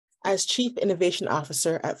As Chief Innovation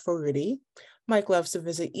Officer at Fogarty, Mike loves to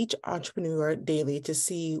visit each entrepreneur daily to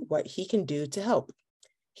see what he can do to help.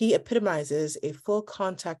 He epitomizes a full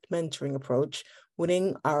contact mentoring approach,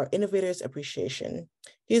 winning our innovators' appreciation.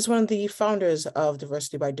 He is one of the founders of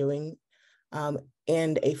Diversity by Doing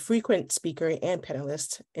and a frequent speaker and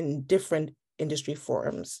panelist in different industry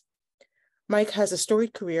forums. Mike has a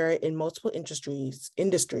storied career in multiple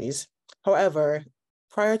industries. However,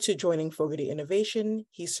 prior to joining Fogarty Innovation,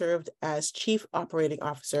 he served as Chief Operating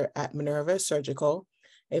Officer at Minerva Surgical,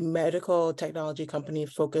 a medical technology company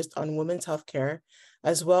focused on women's healthcare,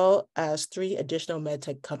 as well as 3 additional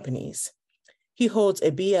medtech companies. He holds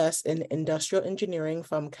a BS in Industrial Engineering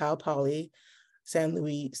from Cal Poly, San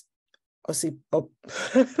Luis.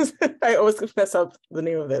 I always mess up the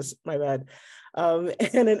name of this, my bad. And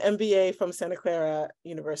an MBA from Santa Clara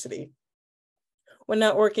University. When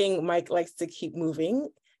not working, Mike likes to keep moving,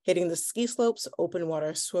 hitting the ski slopes, open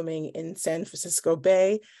water swimming in San Francisco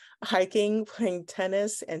Bay, hiking, playing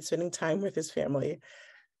tennis, and spending time with his family.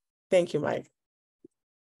 Thank you, Mike.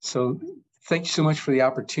 So thank you so much for the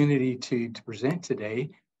opportunity to present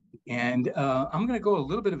today. And I'm going to go a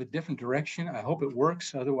little bit of a different direction. I hope it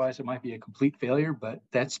works. Otherwise, it might be a complete failure. But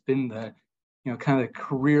that's been the, kind of the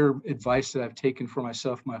career advice that I've taken for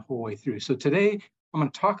myself my whole way through. So today, I'm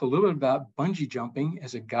going to talk a little bit about bungee jumping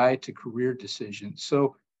as a guide to career decisions.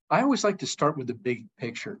 So I always like to start with the big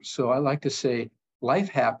picture. So I like to say life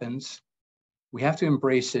happens. We have to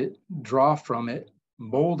embrace it, draw from it,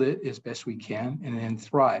 mold it as best we can, and then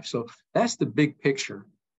thrive. So that's the big picture.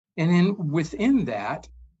 And then within that,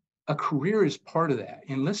 a career is part of that.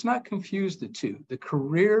 And let's not confuse the two. The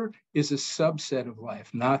career is a subset of life,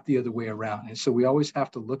 not the other way around. And so we always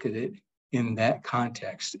have to look at it in that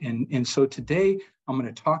context. And so today, I'm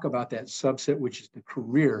going to talk about that subset, which is the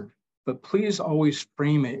career, but please always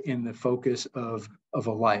frame it in the focus of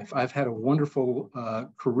a life. I've had a wonderful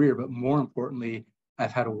career, but more importantly,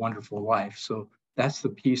 I've had a wonderful life. So that's the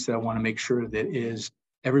piece that I want to make sure that is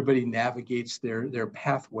everybody navigates their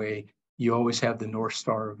pathway. You always have the North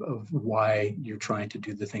Star of why you're trying to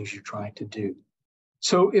do the things you're trying to do.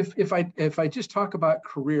 So if I just talk about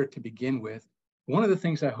career to begin with, one of the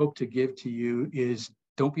things I hope to give to you is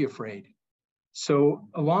don't be afraid. So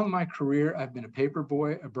along my career, I've been a paper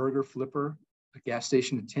boy, a burger flipper, a gas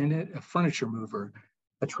station attendant, a furniture mover,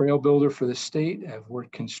 a trail builder for the state. I've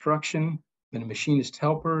worked construction, been a machinist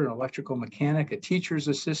helper, an electrical mechanic, a teacher's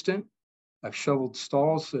assistant. I've shoveled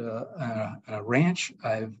stalls on a ranch.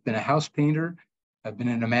 I've been a house painter. I've been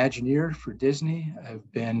an Imagineer for Disney.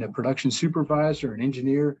 I've been a production supervisor, an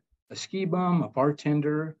engineer, a ski bum, a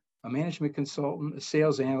bartender, a management consultant, a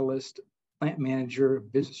sales analyst, plant manager,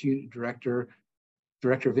 business unit director,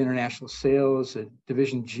 director of international sales, a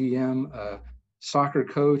division GM, a soccer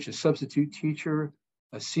coach, a substitute teacher,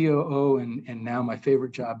 a COO, and now my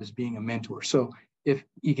favorite job is being a mentor. So if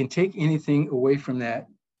you can take anything away from that,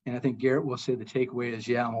 and I think Garrett will say the takeaway is,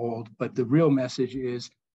 yeah, I'm old, but the real message is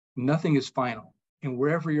nothing is final. And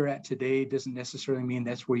wherever you're at today doesn't necessarily mean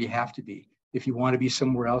that's where you have to be. If you want to be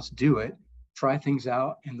somewhere else, do it. Try things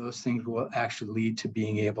out, and those things will actually lead to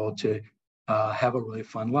being able to have a really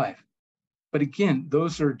fun life. But again,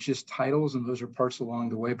 those are just titles and those are parts along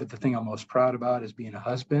the way. But the thing I'm most proud about is being a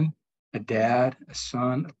husband, a dad, a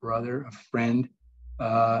son, a brother, a friend,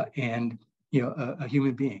 and a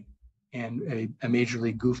human being and a major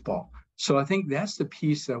league goofball. So I think that's the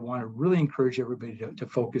piece that I want to really encourage everybody to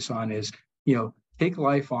focus on is, take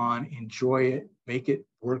life on, enjoy it, make it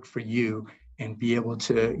work for you, and be able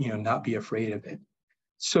to, not be afraid of it.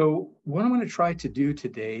 So what I'm going to try to do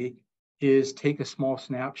today is take a small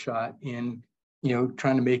snapshot in,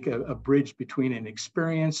 trying to make a bridge between an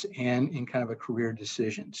experience and in kind of a career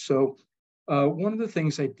decision. So one of the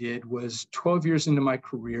things I did was 12 years into my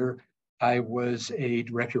career, I was a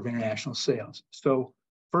director of international sales. So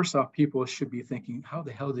first off, people should be thinking, how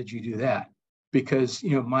the hell did you do that? Because,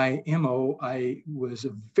 my MO, I was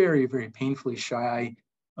a very, very painfully shy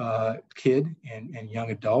kid and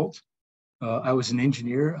young adult. I was an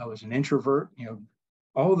engineer. I was an introvert,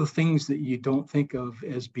 all the things that you don't think of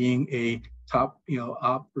as being a top,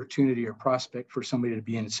 opportunity or prospect for somebody to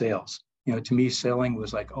be in sales. To me, selling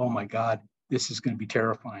was like, oh my God, this is going to be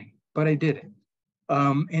terrifying, but I did it.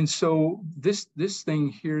 And so this thing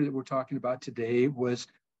here that we're talking about today was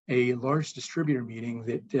a large distributor meeting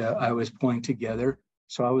that I was pulling together.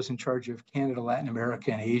 So I was in charge of Canada, Latin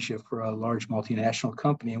America, and Asia for a large multinational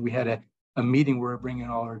company. And we had a meeting where we're bringing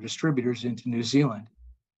all our distributors into New Zealand.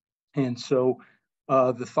 And so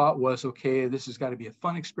the thought was, okay, this has got to be a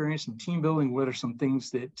fun experience and team building. What are some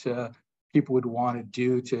things that people would want to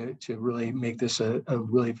do to really make this a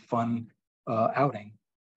really fun outing?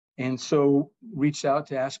 And so reached out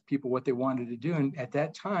to ask people what they wanted to do. And at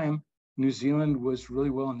that time, New Zealand was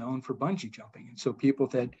really well known for bungee jumping. And so people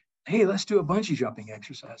said, hey, let's do a bungee jumping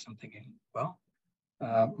exercise. I'm thinking, well,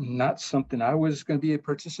 not something I was going to be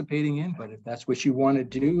participating in, but if that's what you want to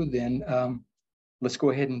do, then let's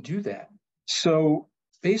go ahead and do that. So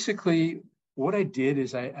basically what I did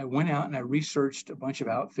is I went out and I researched a bunch of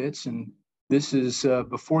outfits, and this is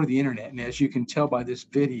before the internet. And as you can tell by this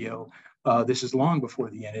video, this is long before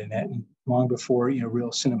the internet and long before,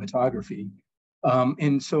 real cinematography.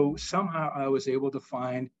 And so somehow I was able to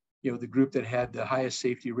find, the group that had the highest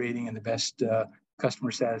safety rating and the best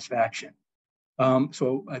customer satisfaction.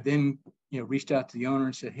 So I then, reached out to the owner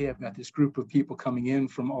and said, hey, I've got this group of people coming in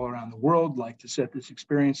from all around the world, like to set this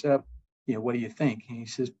experience up. What do you think? And he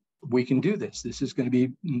says, we can do this. This is going to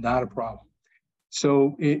be not a problem.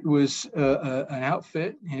 So it was an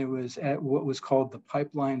outfit, and it was at what was called the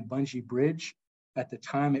Pipeline Bungee Bridge. At the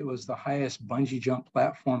time, it was the highest bungee jump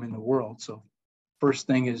platform in the world. So first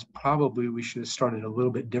thing is probably we should have started a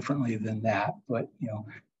little bit differently than that, but you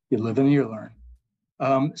live and you learn.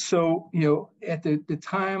 So at the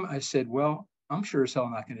time I said, well, I'm sure as hell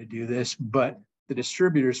not going to do this, but the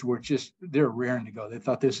distributors were they're raring to go. They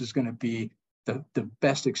thought this is going to be the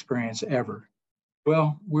best experience ever.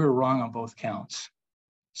 Well, we were wrong on both counts.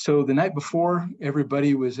 So the night before,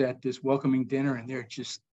 everybody was at this welcoming dinner, and they're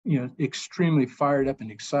just, extremely fired up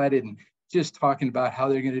and excited, and just talking about how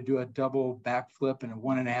they're going to do a double backflip and a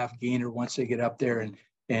 1.5 gainer once they get up there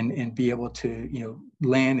and be able to,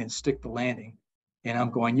 land and stick the landing. And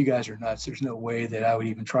I'm going, you guys are nuts. There's no way that I would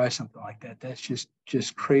even try something like that. That's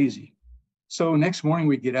just crazy. So next morning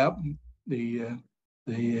we get up, the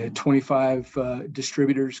 25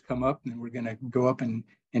 distributors come up, and we're going to go up and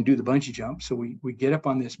do the bungee jump. So we get up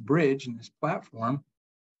on this bridge and this platform,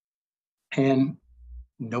 and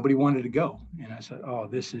nobody wanted to go. And I said, oh,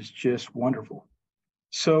 this is just wonderful.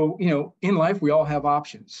 So, in life, we all have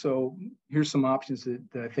options. So here's some options that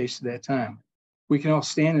I faced at that time. We can all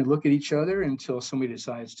stand and look at each other until somebody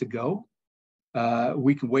decides to go.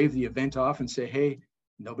 We can wave the event off and say, hey,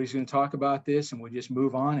 nobody's going to talk about this, and we'll just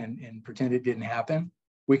move on and pretend it didn't happen.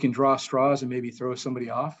 We can draw straws and maybe throw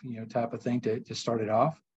somebody off, type of thing to start it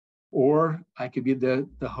off. Or I could be the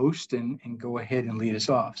host and go ahead and lead us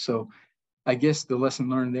off. So I guess the lesson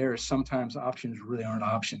learned there is sometimes options really aren't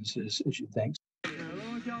options as you think.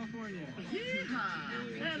 Hello, California.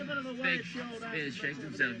 Yeehaw! Had a bit of a wide show. Shake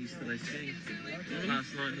themselves used to this thing.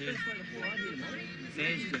 Last night here.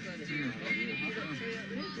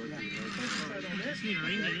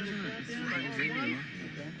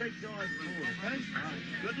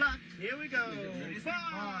 Good luck. Here we go.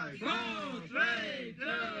 5, 4, 3, 2,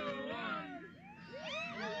 1.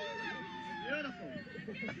 Beautiful.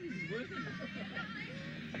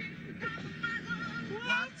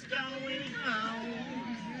 What's going on?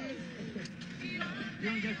 You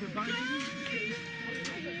want to go for a bungee?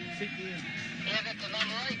 If it's a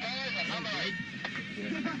number 8, there's a number 8.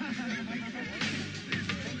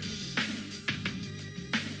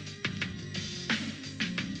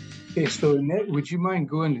 Okay, so Annette, would you mind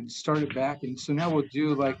going and start it back? And so now we'll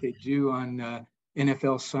do like they do on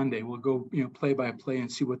NFL Sunday. We'll go, play by play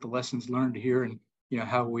and see what the lessons learned here, and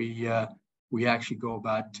how we actually go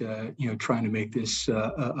about trying to make this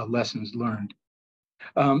a lessons learned.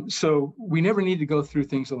 So we never need to go through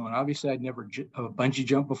things alone. Obviously, I'd never bungee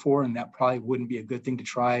jumped before, and that probably wouldn't be a good thing to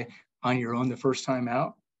try on your own the first time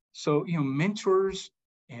out. So mentors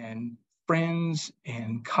and friends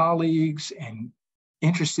and colleagues and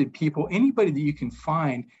interested people, anybody that you can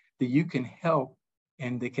find that you can help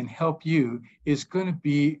and that can help you is going to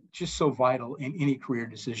be just so vital in any career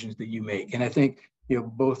decisions that you make. And I think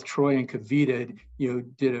both Troy and Kavita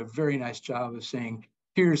did a very nice job of saying,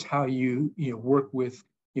 here's how you work with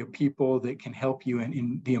people that can help you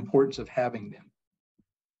in the importance of having them.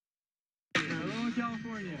 Hello,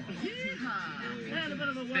 California. Yeehaw! Had a bit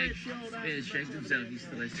of a wide show. Shake themselves used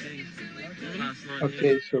to this thing. Last night.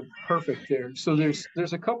 Okay, so perfect there. So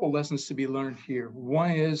there's a couple lessons to be learned here.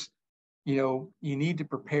 One is, you need to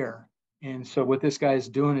prepare. And so what this guy is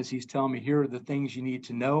doing is he's telling me, here are the things you need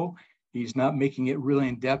to know. He's not making it really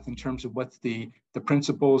in depth in terms of what the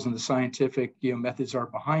principles and the scientific methods are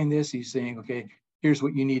behind this. He's saying, okay, here's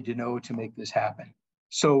what you need to know to make this happen.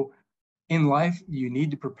 So in life, you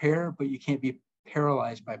need to prepare, but you can't be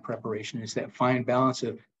paralyzed by preparation. It's that fine balance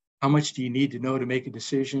of how much do you need to know to make a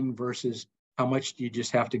decision versus how much do you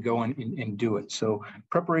just have to go and do it. So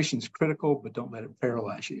preparation is critical, but don't let it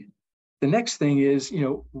paralyze you. The next thing is,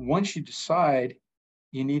 once you decide,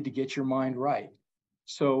 you need to get your mind right.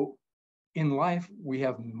 So in life, we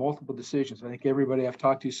have multiple decisions. I think everybody I've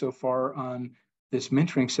talked to so far on this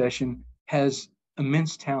mentoring session has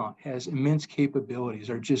immense talent, has immense capabilities,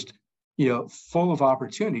 are just, full of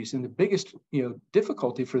opportunities. And the biggest,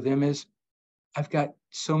 difficulty for them is I've got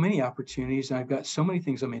so many opportunities and I've got so many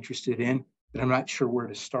things I'm interested in that I'm not sure where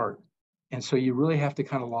to start. And so you really have to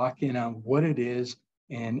kind of lock in on what it is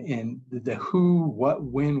and the who, what,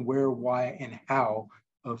 when, where, why, and how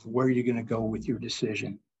of where you're going to go with your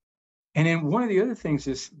decision. And then one of the other things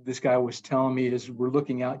this guy was telling me as we're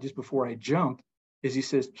looking out just before I jumped is he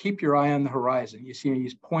says, keep your eye on the horizon. You see,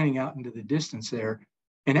 he's pointing out into the distance there.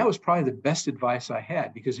 And that was probably the best advice I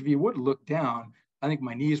had, because if you would have looked down, I think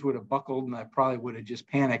my knees would have buckled and I probably would have just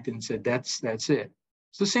panicked and said, that's it.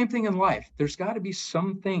 It's the same thing in life. There's got to be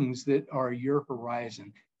some things that are your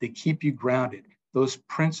horizon that keep you grounded. Those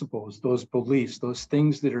principles, those beliefs, those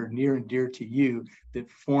things that are near and dear to you that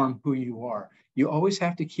form who you are. You always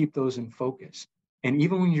have to keep those in focus. And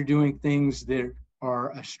even when you're doing things that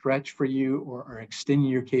are a stretch for you or are extending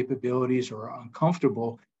your capabilities or are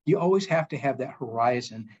uncomfortable, you always have to have that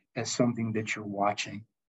horizon as something that you're watching.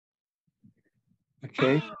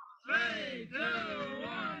 Okay. 3, 2,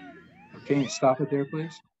 1. Okay, stop it there,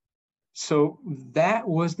 please. So that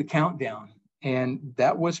was the countdown. And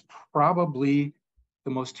that was probably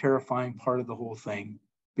the most terrifying part of the whole thing,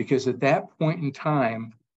 because at that point in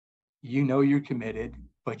time, you're committed,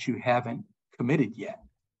 but you haven't committed yet.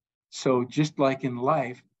 So just like in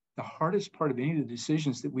life, the hardest part of any of the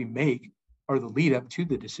decisions that we make are the lead up to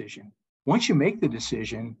the decision. Once you make the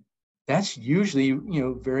decision, that's usually,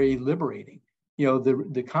 very liberating.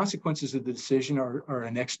 The consequences of the decision are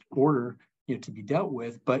a next order, to be dealt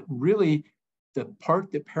with. But really, the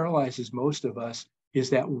part that paralyzes most of us is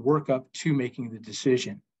that work up to making the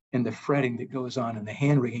decision and the fretting that goes on and the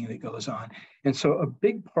hand wringing that goes on. And so a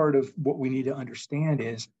big part of what we need to understand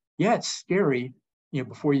is, yeah, it's scary,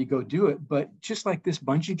 before you go do it. But just like this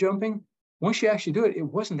bungee jumping, once you actually do it, it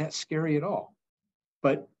wasn't that scary at all.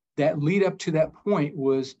 But that lead up to that point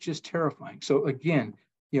was just terrifying. So again,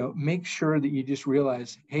 make sure that you just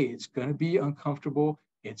realize, hey, it's going to be uncomfortable.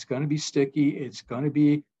 It's going to be sticky. It's going to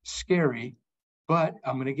be scary, but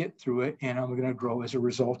I'm going to get through it and I'm going to grow as a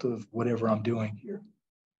result of whatever I'm doing here.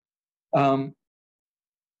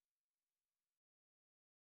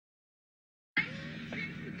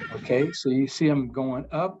 Okay, so you see I'm going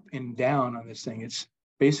up and down on this thing. It's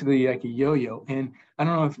basically like a yo-yo. And I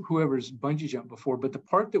don't know if whoever's bungee jumped before, but the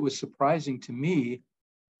part that was surprising to me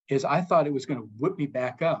is I thought it was going to whip me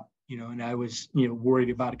back up, and I was, worried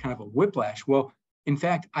about a kind of a whiplash. Well, in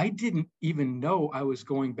fact, I didn't even know I was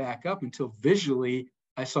going back up until visually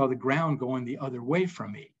I saw the ground going the other way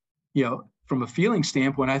from me. From a feeling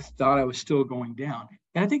standpoint, I thought I was still going down.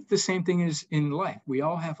 And I think the same thing is in life. We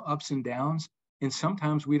all have ups and downs, and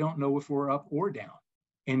sometimes we don't know if we're up or down.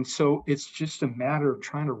 And so it's just a matter of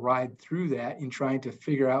trying to ride through that and trying to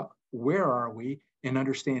figure out where are we and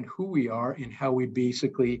understand who we are and how we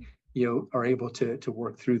basically, are able to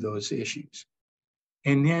work through those issues.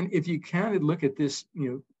 And then if you kind of look at this,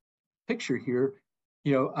 picture here,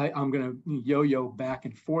 I'm going to yo-yo back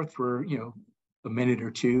and forth for, a minute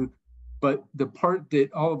or two. But the part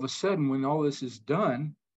that all of a sudden, when all this is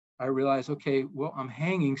done, I realize, okay, well, I'm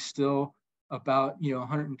hanging still about,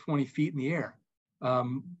 120 feet in the air.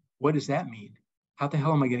 What does that mean? How the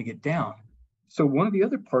hell am I going to get down? So one of the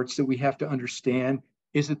other parts that we have to understand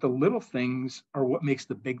is that the little things are what makes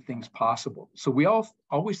the big things possible. So we all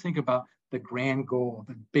always think about the grand goal,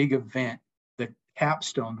 the big event, the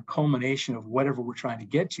capstone, the culmination of whatever we're trying to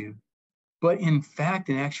get to. But in fact,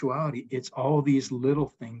 in actuality, it's all these little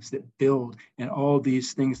things that build and all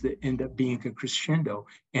these things that end up being a crescendo,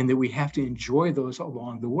 and that we have to enjoy those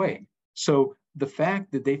along the way. So the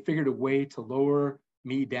fact that they figured a way to lower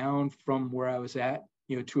me down from where I was at,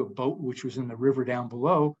 to a boat which was in the river down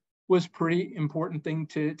below, was pretty important thing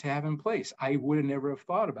to have in place. I would have never have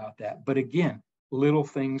thought about that. But again, little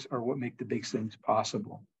things are what make the big things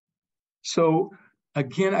possible. So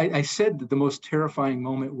again, I said that the most terrifying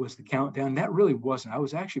moment was the countdown. That really wasn't. I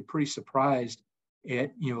was actually pretty surprised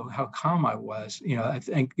at, how calm I was. I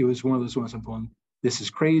think it was one of those ones I'm going, this is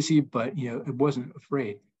crazy, but, it wasn't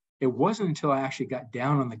afraid. It wasn't until I actually got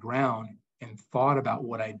down on the ground and thought about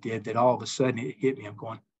what I did that all of a sudden it hit me. I'm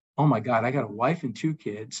going, oh my God, I got a wife and 2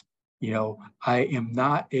 kids. I am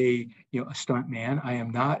not a stunt man. I am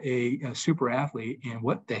not a super athlete. And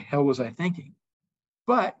what the hell was I thinking?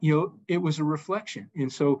 But, it was a reflection.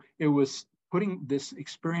 And so it was putting this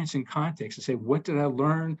experience in context to say, what did I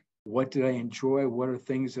learn? What did I enjoy? What are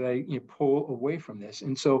things that I pull away from this?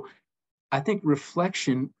 And so I think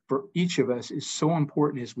reflection for each of us is so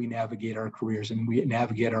important as we navigate our careers and we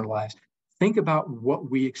navigate our lives. think about what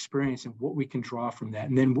we experience and what we can draw from that,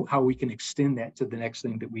 and then how we can extend that to the next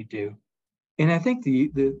thing that we do. And I think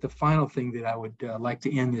the final thing that I would like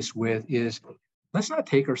to end this with is, let's not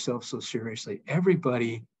take ourselves so seriously.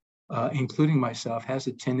 Everybody, including myself, has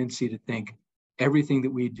a tendency to think everything that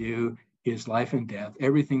we do is life and death.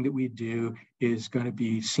 Everything that we do is going to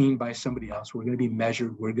be seen by somebody else. We're going to be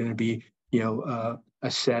measured. We're going to be,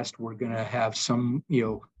 assessed. We're going to have some,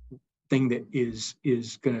 thing that is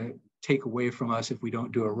going to take away from us if we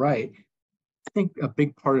don't do it right. I think a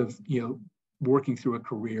big part of, working through a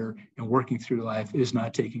career and working through life is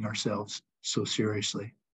not taking ourselves so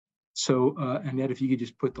seriously. So, Annette, if you could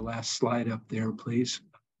just put the last slide up there, please.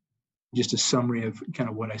 Just a summary of kind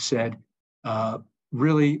of what I said.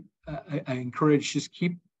 Really, I encourage, just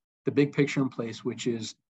keep the big picture in place, which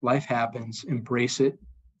is life happens, embrace it,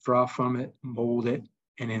 draw from it, mold it,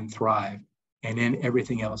 and then thrive. And then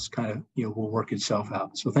everything else kind of, will work itself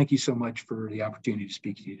out. So thank you so much for the opportunity to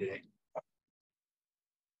speak to you today.